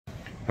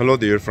Hello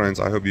dear friends,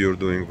 I hope you're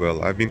doing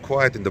well. I've been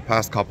quiet in the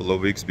past couple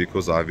of weeks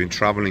because I've been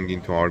traveling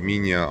into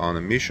Armenia on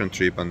a mission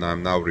trip, and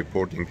I'm now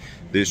reporting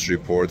this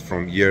report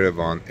from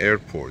Yerevan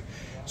airport.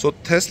 So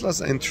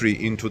Tesla's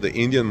entry into the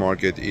Indian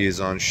market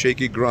is on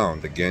shaky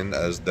ground again,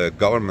 as the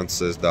government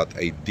says that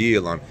a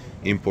deal on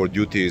import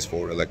duties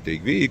for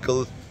electric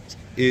vehicles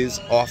is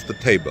off the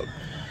table.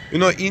 You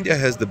know, India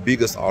has the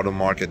biggest auto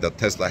market that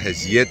Tesla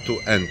has yet to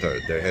enter.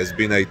 There has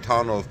been a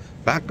ton of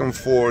back and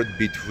forth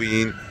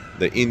between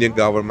the Indian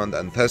government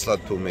and Tesla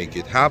to make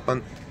it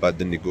happen, but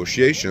the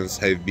negotiations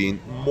have been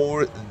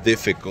more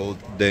difficult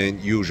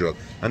than usual,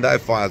 and I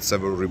filed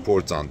several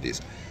reports on this.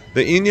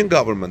 The Indian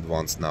government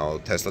wants now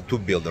Tesla to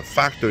build a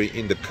factory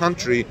in the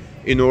country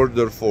in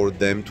order for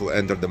them to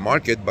enter the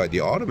market, but the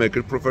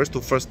automaker prefers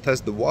to first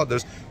test the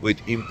waters with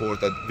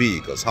imported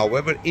vehicles.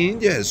 However,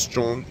 India has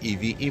strong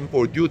EV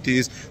import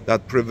duties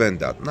that prevent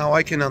that. Now,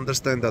 I can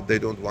understand that they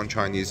don't want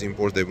Chinese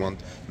imports, they want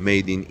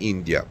made in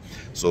India.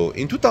 So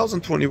in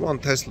 2021,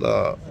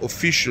 Tesla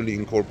officially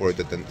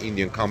incorporated an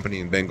Indian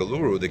company in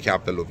Bengaluru, the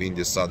capital of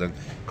India's southern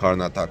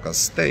Karnataka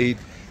state.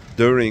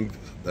 During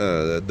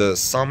the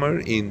summer,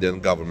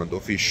 Indian government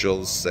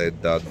officials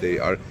said that they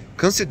are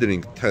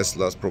considering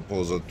Tesla's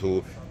proposal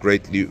to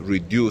greatly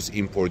reduce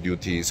import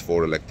duties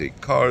for electric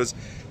cars.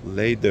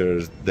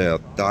 Later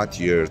that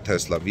year,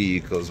 Tesla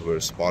vehicles were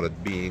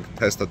spotted being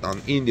tested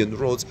on Indian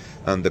roads,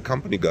 and the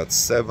company got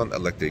 7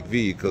 electric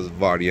vehicles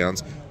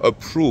variants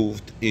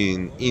approved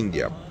in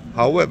India.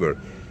 However,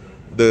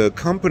 the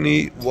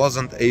company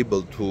wasn't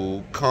able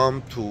to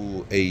come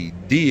to a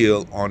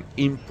deal on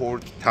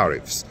import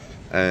tariffs.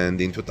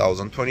 And in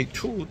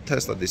 2022,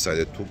 Tesla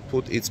decided to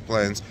put its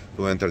plans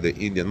to enter the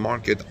Indian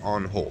market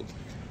on hold.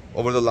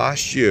 Over the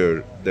last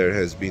year, there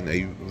has been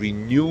a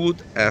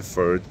renewed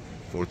effort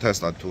for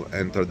Tesla to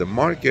enter the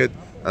market,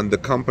 and the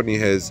company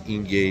has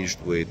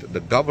engaged with the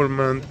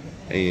government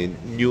in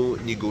new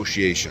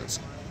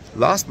negotiations.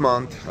 Last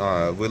month,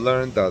 we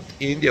learned that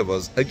India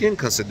was again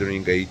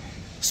considering a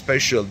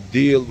special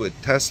deal with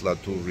Tesla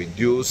to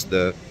reduce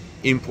the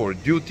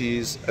import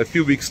duties. A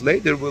few weeks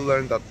later, we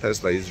learned that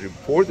Tesla is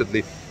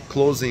reportedly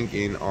closing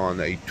in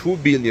on a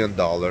 $2 billion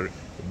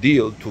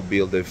deal to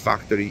build a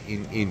factory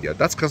in India.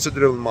 That's a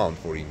considerable amount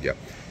for India.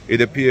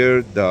 It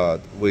appeared that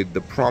with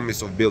the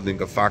promise of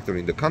building a factory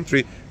in the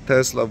country,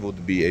 Tesla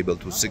would be able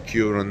to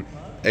secure an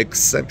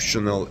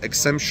exemption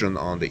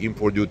on the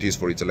import duties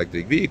for its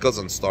electric vehicles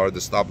and start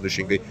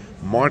establishing a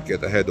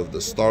market ahead of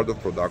the start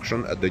of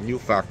production at the new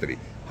factory.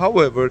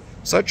 However,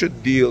 such a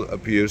deal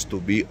appears to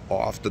be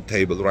off the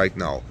table right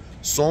now.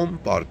 Som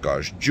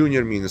Parkash,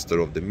 Junior Minister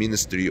of the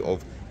Ministry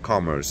of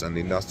Commerce and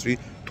Industry,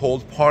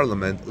 told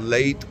Parliament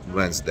late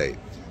Wednesday.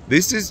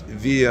 This is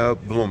via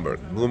Bloomberg.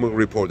 Bloomberg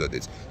reported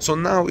it. So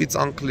now it's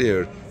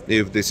unclear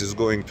if this is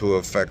going to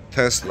affect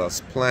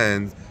Tesla's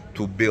plans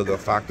to build a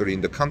factory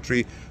in the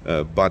country,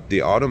 but the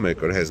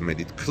automaker has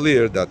made it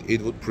clear that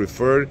it would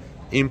prefer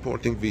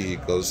importing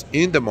vehicles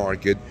in the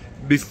market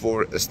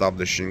before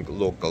establishing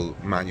local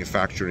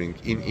manufacturing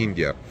in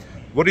India.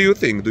 What do you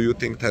think? Do you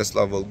think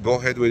Tesla will go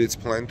ahead with its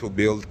plan to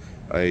build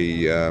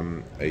a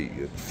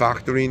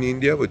factory in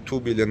India with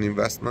 $2 billion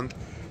investment,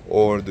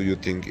 or do you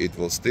think it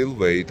will still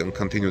wait and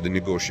continue the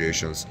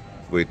negotiations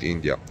with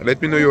India?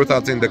 Let me know your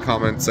thoughts in the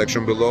comment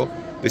section below.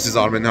 This is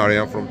Armen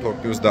Harian from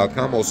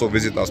TorqueNews.com. Also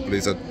visit us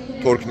please at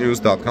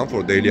TorqueNews.com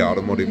for daily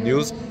automotive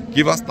news.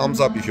 Give us thumbs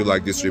up if you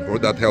like this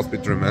report, that helps me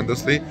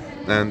tremendously.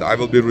 And I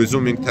will be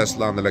resuming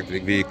Tesla and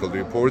electric vehicle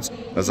reports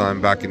as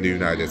I'm back in the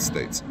United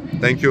States.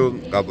 Thank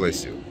you. God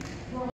bless you.